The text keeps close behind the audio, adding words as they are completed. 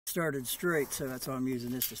started straight, so that's why I'm using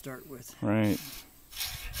this to start with. Right.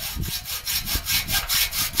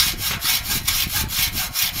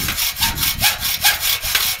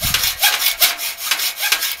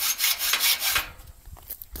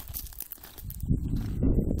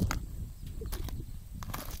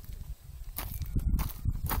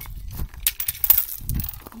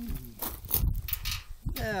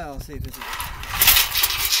 Now, let's see if this is...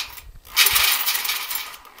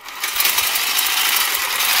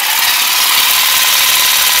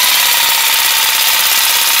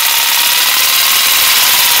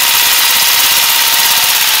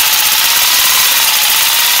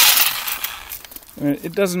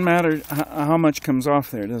 It doesn't matter how much comes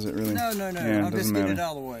off there, does it really? No. Yeah, I'll just get it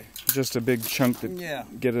out of the way. Just a big chunk to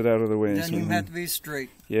get it out of the way. Then you have to be straight.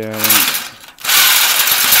 Yeah.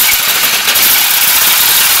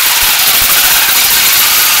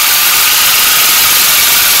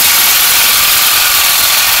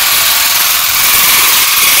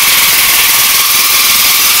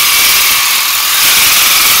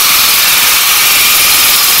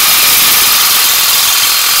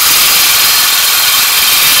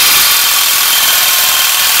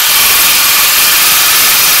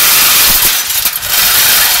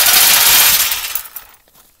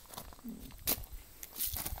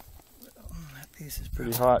 Piece is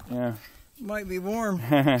Pretty hot, yeah. Might be warm.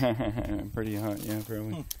 Pretty hot, yeah,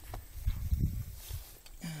 probably.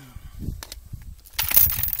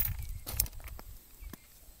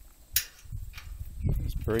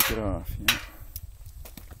 Just break it off, yeah.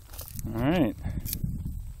 Alright.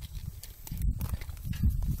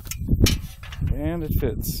 And it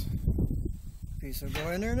fits. Piece will go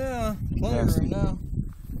in there now. Plenty of room now.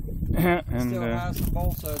 And still has some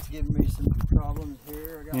bolts, so it's giving me some problems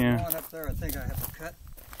here. I got one up there I think I have to cut.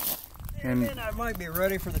 And then I might be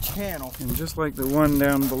ready for the channel. And just like the one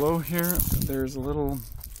down below here, there's a little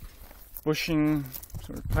bushing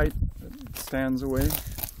sort of pipe that stands away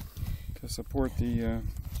to support the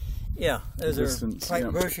those distance. are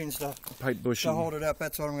pipe bushing stuff. Pipe bushing. To hold it up.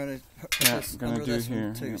 That's what I'm going to put this under do this here.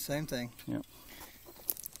 one too. Same thing. Yeah.